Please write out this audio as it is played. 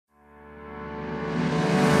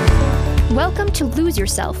Welcome to Lose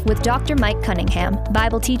Yourself with Dr. Mike Cunningham,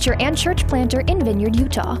 Bible teacher and church planter in Vineyard,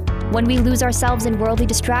 Utah. When we lose ourselves in worldly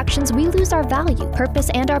distractions, we lose our value, purpose,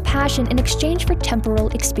 and our passion in exchange for temporal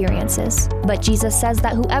experiences. But Jesus says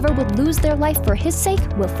that whoever would lose their life for his sake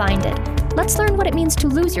will find it. Let's learn what it means to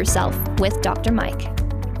lose yourself with Dr. Mike.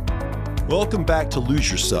 Welcome back to Lose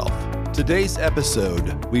Yourself. Today's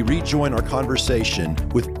episode, we rejoin our conversation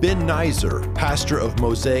with Ben Neiser, pastor of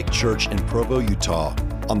Mosaic Church in Provo, Utah,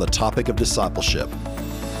 on the topic of discipleship.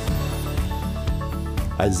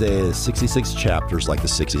 Isaiah is 66 chapters, like the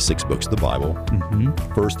 66 books of the Bible.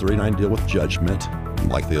 First 39 deal with judgment,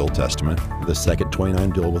 like the Old Testament. The second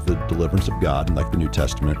 29 deal with the deliverance of God, like the New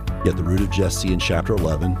Testament. Yet the root of Jesse in chapter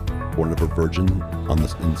 11, born of a virgin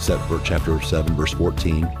in chapter 7, verse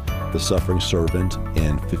 14. The suffering servant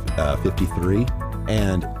in 53,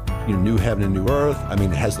 and new heaven and new earth. I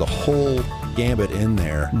mean, it has the whole gambit in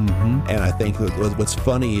there. And I think that what's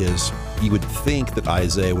funny is you would think that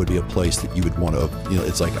Isaiah would be a place that you would want to,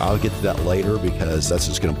 it's like, I'll get to that later because that's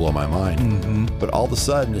just going to blow my mind. But all of a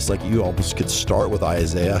sudden, it's like you almost could start with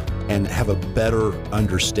Isaiah and have a better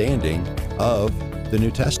understanding of the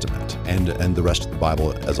New Testament and the rest of the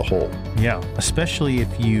Bible as a whole. Yeah, especially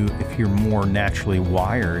if you're more naturally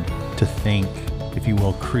wired to think, if you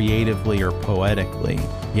will, creatively or poetically.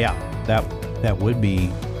 Yeah, that would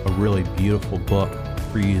be a really beautiful book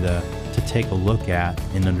for you to take a look at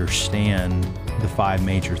and understand the 5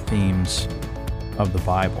 major themes of the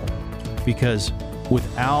Bible. Because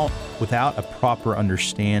without a proper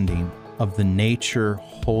understanding of the nature,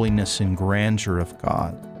 holiness, and grandeur of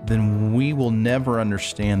God, then we will never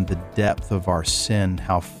understand the depth of our sin,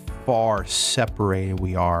 how far separated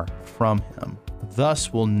we are from Him.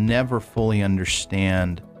 Thus, we'll never fully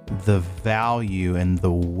understand the value and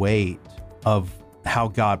the weight of how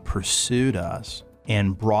God pursued us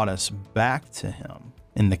and brought us back to Him,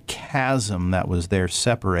 and the chasm that was there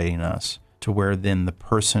separating us, to where then the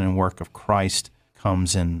person and work of Christ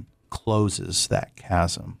comes and closes that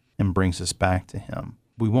chasm and brings us back to Him.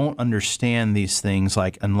 We won't understand these things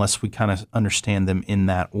unless we kind of understand them in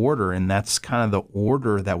that order, and that's kind of the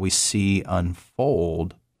order that we see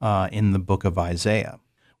unfold in the book of Isaiah.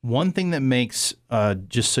 One thing that makes,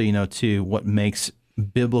 just so you know too, what makes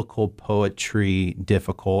biblical poetry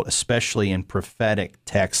difficult, especially in prophetic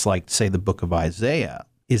texts like, say, the book of Isaiah,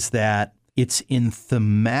 is that it's in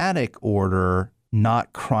thematic order,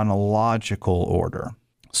 not chronological order.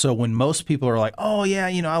 So when most people are like, oh yeah,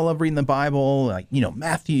 I love reading the Bible, like,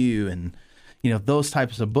 Matthew and, those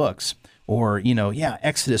types of books, or,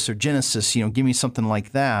 Exodus or Genesis, give me something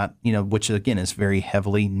like that, which again is very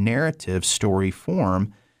heavily narrative story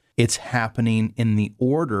form. It's happening in the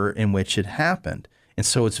order in which it happened. And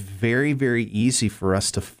so it's very, very easy for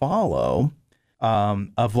us to follow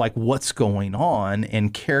of like what's going on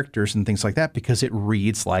and characters and things like that, because it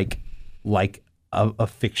reads like a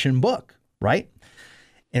fiction book, right?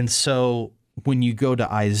 And so when you go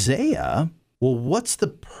to Isaiah, well, what's the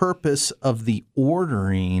purpose of the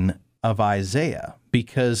ordering of Isaiah?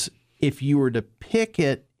 Because if you were to pick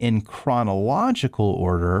it in chronological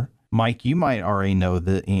order, Mike, you might already know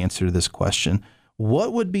the answer to this question.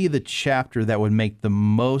 What would be the chapter that would make the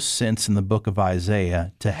most sense in the book of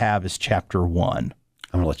Isaiah to have as chapter 1? I'm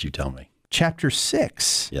going to let you tell me. Chapter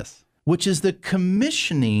 6. Yes. Which is the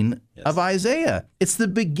commissioning of Isaiah. It's the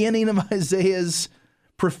beginning of Isaiah's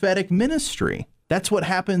prophetic ministry. That's what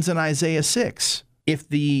happens in Isaiah 6. If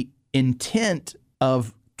the intent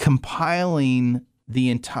of compiling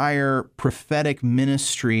the entire prophetic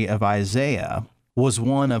ministry of Isaiah was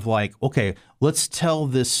one of like, okay, let's tell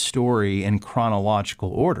this story in chronological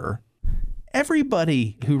order,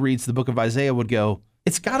 everybody who reads the book of Isaiah would go,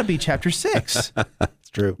 it's got to be chapter 6. It's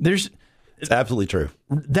true. It's absolutely true.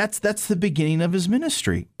 That's the beginning of his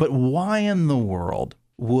ministry. But why in the world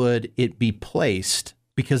would it be placed,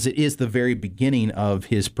 because it is the very beginning of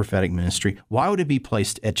his prophetic ministry, why would it be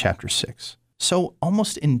placed at chapter 6? So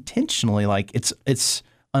almost intentionally, like it's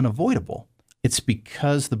unavoidable. It's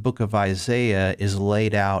because the book of Isaiah is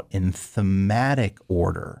laid out in thematic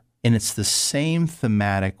order, and it's the same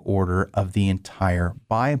thematic order of the entire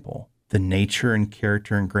Bible. The nature and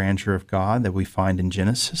character and grandeur of God that we find in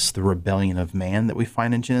Genesis, the rebellion of man that we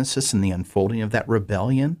find in Genesis and the unfolding of that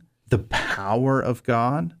rebellion, the power of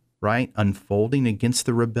God, right, unfolding against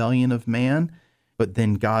the rebellion of man, but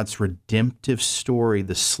then God's redemptive story,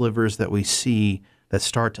 the slivers that we see that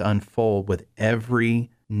start to unfold with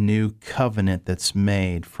every new covenant that's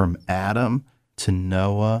made from Adam to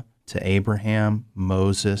Noah to Abraham,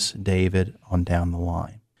 Moses, David, on down the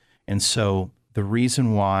line. And so the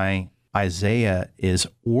reason why Isaiah is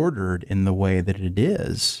ordered in the way that it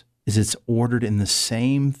is is it's ordered in the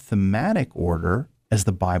same thematic order as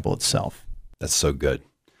the Bible itself. That's so good.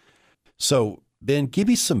 So, Ben, give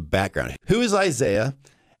me some background. Who is Isaiah,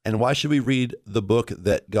 and why should we read the book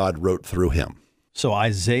that God wrote through him? So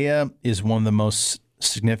Isaiah is one of the most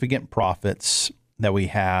significant prophets that we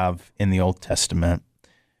have in the Old Testament.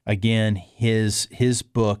 Again, his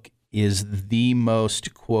book is the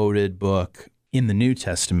most quoted book in the New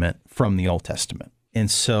Testament from the Old Testament. And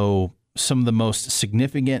so some of the most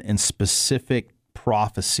significant and specific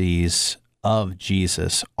prophecies of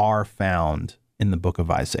Jesus are found in the book of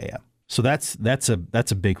Isaiah. So that's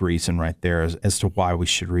a big reason right there as to why we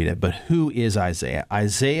should read it. But who is Isaiah?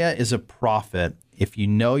 Isaiah is a prophet. If you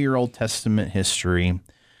know your Old Testament history,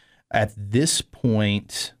 at this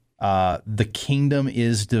point, the kingdom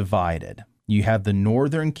is divided. You have the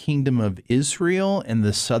northern kingdom of Israel and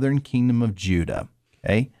the southern kingdom of Judah.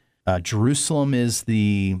 Okay, Jerusalem is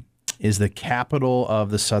the capital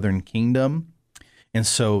of the southern kingdom, and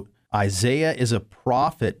so Isaiah is a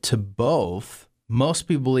prophet to both. Most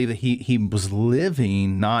people believe that he was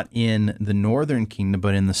living not in the northern kingdom,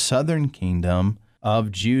 but in the southern kingdom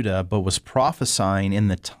of Judah, but was prophesying in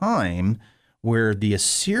the time where the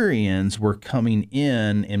Assyrians were coming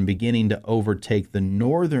in and beginning to overtake the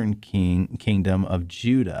northern kingdom of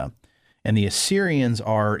Judah. And the Assyrians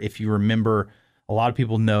are, if you remember, a lot of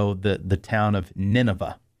people know the town of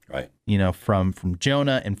Nineveh, right? You know, from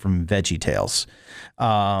Jonah and from VeggieTales.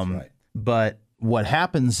 Right. But what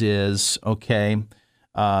happens is,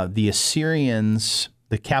 the Assyrians,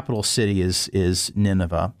 the capital city is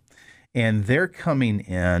Nineveh, and they're coming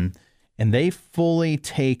in, and they fully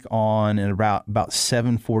take on at about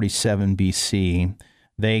 747 BC.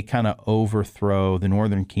 They kind of overthrow the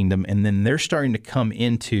northern kingdom, and then they're starting to come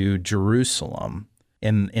into Jerusalem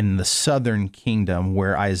in the southern kingdom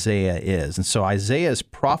where Isaiah is. And so Isaiah is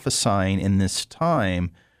prophesying in this time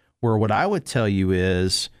where what I would tell you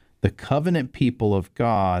is the covenant people of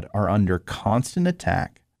God are under constant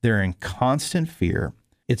attack. They're in constant fear.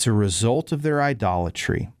 It's a result of their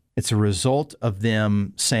idolatry. It's a result of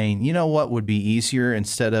them saying, you know what would be easier,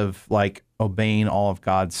 instead of like obeying all of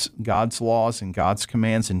God's laws and God's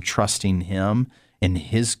commands and trusting him and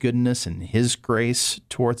his goodness and his grace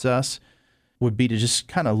towards us, would be to just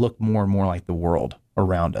kind of look more and more like the world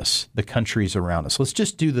around us, the countries around us. Let's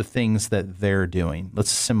just do the things that they're doing.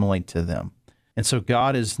 Let's assimilate to them. And so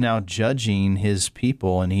God is now judging his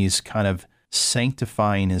people, and he's kind of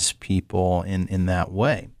sanctifying his people in that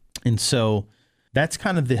way. And so that's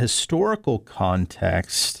kind of the historical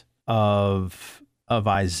context of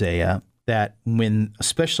Isaiah, that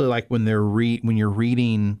especially like when you're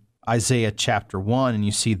reading Isaiah chapter 1 and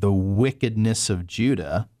you see the wickedness of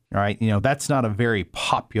Judah, right? That's not a very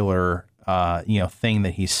popular thing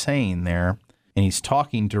that he's saying there. And he's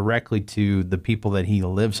talking directly to the people that he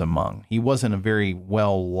lives among. He wasn't a very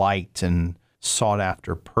well-liked and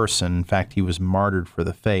sought-after person. In fact, he was martyred for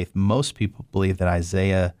the faith. Most people believe that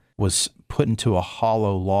Isaiah was put into a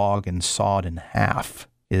hollow log and sawed in half,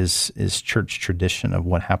 is church tradition of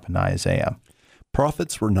what happened to Isaiah.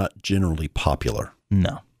 Prophets were not generally popular.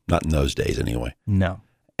 No. Not in those days, anyway. No.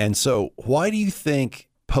 And so why do you think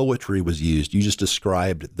poetry was used? You just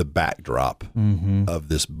described the backdrop of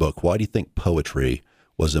this book. Why do you think poetry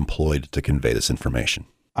was employed to convey this information?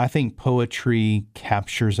 I think poetry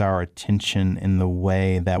captures our attention in the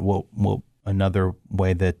way that another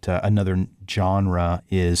genre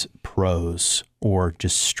is prose or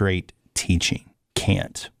just straight teaching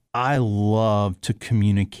can't. I love to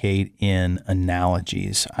communicate in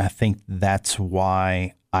analogies. I think that's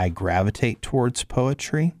why I gravitate towards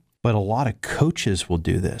poetry. But a lot of coaches will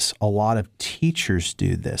do this. A lot of teachers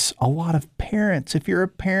do this. A lot of parents. If you're a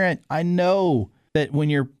parent, I know that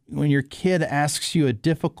when your kid asks you a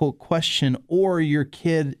difficult question, or you're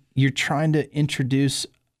trying to introduce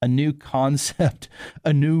a new concept,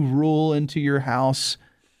 a new rule into your house,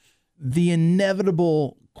 the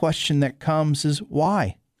inevitable question that comes is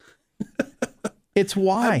why? It's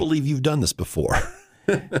why. I believe you've done this before.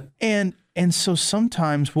 And so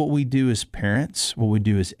sometimes what we do as parents, what we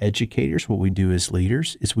do as educators, what we do as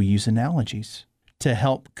leaders is we use analogies to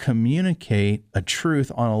help communicate a truth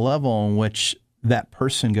on a level in which that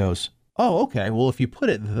person goes, oh, okay, well, if you put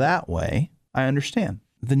it that way, I understand.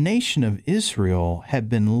 The nation of Israel had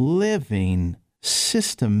been living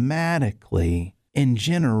systematically and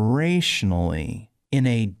generationally in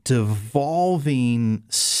a devolving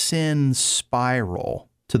sin spiral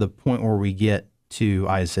to the point where we get to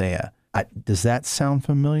Isaiah. Does that sound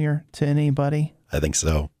familiar to anybody? I think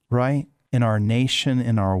so. Right? In our nation,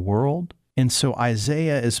 in our world. And so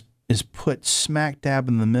Isaiah is put smack dab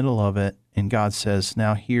in the middle of it, and God says,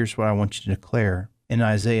 now here's what I want you to declare. In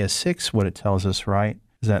Isaiah 6, what it tells us, right,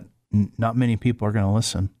 is that not many people are going to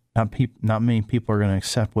listen. Not many people are going to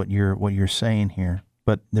accept what you're saying here.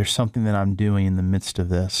 But there's something that I'm doing in the midst of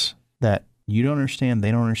this that you don't understand, they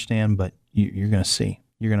don't understand, but you're going to see.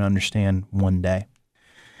 You're going to understand one day.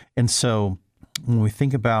 And so when we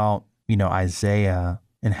think about, Isaiah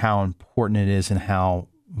and how important it is and how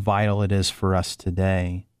vital it is for us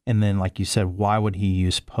today, and then, like you said, why would he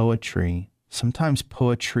use poetry? Sometimes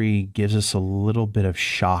poetry gives us a little bit of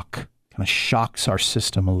shock, kind of shocks our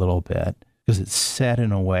system a little bit because it's said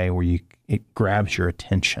in a way where it grabs your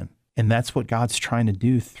attention. And that's what God's trying to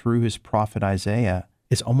do through his prophet Isaiah.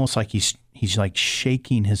 It's almost like he's like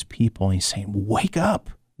shaking his people and he's saying, wake up,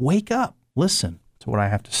 listen to what I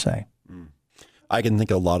have to say. I can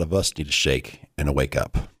think a lot of us need to shake and wake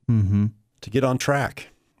up to get on track,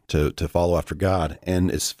 to follow after God.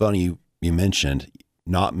 And it's funny you mentioned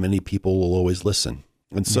not many people will always listen.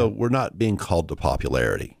 And so we're not being called to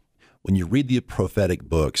popularity. When you read the prophetic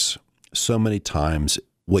books, so many times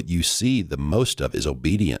what you see the most of is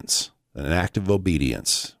obedience, an act of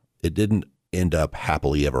obedience. It didn't end up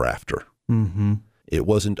happily ever after. It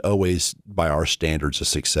wasn't always by our standards of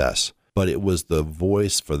success, but it was the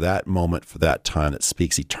voice for that moment, for that time that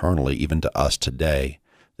speaks eternally, even to us today,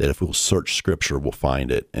 that if we'll search Scripture, we'll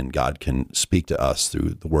find it, and God can speak to us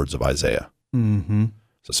through the words of Isaiah. So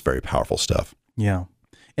it's very powerful stuff. Yeah.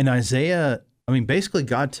 And Isaiah, basically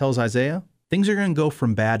God tells Isaiah, things are going to go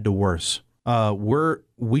from bad to worse.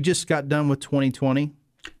 We just got done with 2020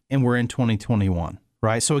 and we're in 2021,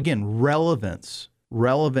 right? So again, relevance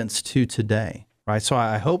to today, right? So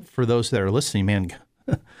I hope for those that are listening, man,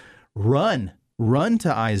 run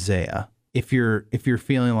to Isaiah. If you're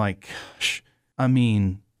feeling like,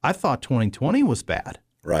 I thought 2020 was bad.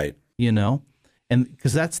 Right. And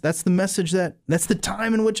because that's the message that's the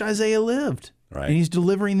time in which Isaiah lived. Right. And he's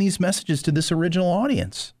delivering these messages to this original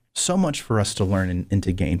audience. So much for us to learn and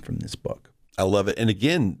to gain from this book. I love it. And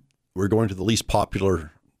again, we're going to the less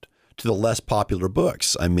popular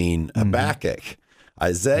books. Habakkuk,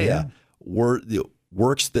 Isaiah, were the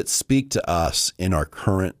works that speak to us in our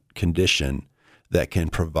current condition that can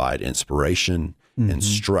provide inspiration,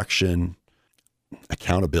 instruction,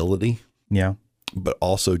 accountability. Yeah. But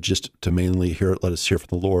also just to mainly let us hear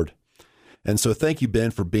from the Lord. And so thank you,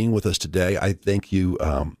 Ben, for being with us today. I thank you.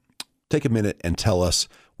 Take a minute and tell us,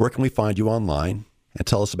 where can we find you online, and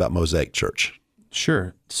tell us about Mosaic Church.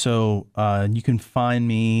 Sure. So you can find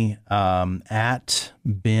me at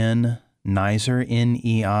Ben Neiser,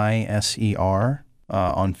 Neiser,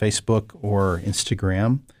 on Facebook or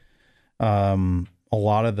Instagram. A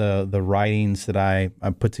lot of the writings that I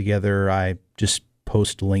put together, I just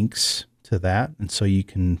post links to that, and so you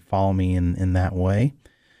can follow me in that way.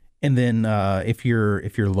 And then if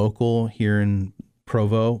you're local here in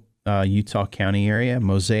Provo, Utah County area,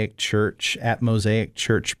 Mosaic Church, at Mosaic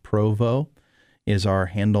Church Provo is our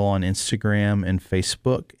handle on Instagram and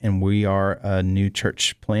Facebook, and we are a new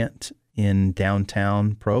church plant in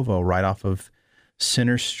downtown Provo, right off of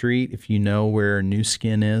Center Street. If you know where New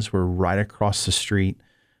Skin is, we're right across the street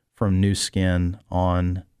from New Skin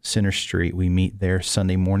on Center Street. We meet there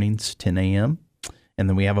Sunday mornings, 10 a.m., and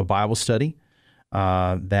then we have a Bible study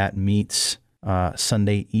that meets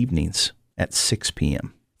Sunday evenings at 6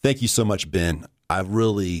 p.m. Thank you so much, Ben. I've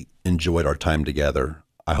really enjoyed our time together.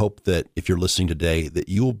 I hope that if you're listening today, that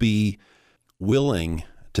you'll be willing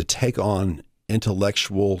to take on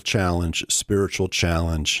intellectual challenge, spiritual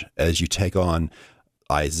challenge, as you take on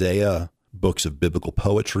Isaiah, books of biblical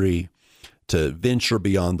poetry, to venture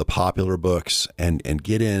beyond the popular books and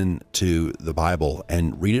get into the Bible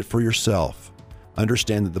and read it for yourself.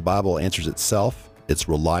 Understand that the Bible answers itself. It's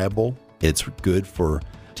reliable. It's good for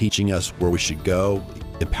teaching us where we should go,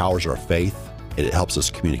 empowers our faith, it helps us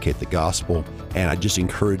communicate the gospel. And I just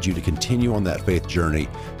encourage you to continue on that faith journey.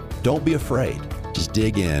 Don't be afraid. Just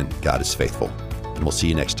dig in. God is faithful. And we'll see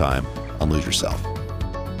you next time on Lose Yourself.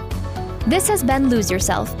 This has been Lose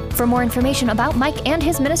Yourself. For more information about Mike and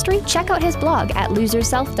his ministry, check out his blog at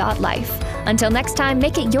loseyourself.life. Until next time,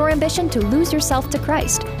 make it your ambition to lose yourself to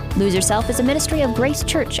Christ. Lose Yourself is a ministry of Grace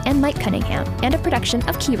Church and Mike Cunningham, and a production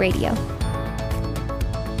of Key Radio.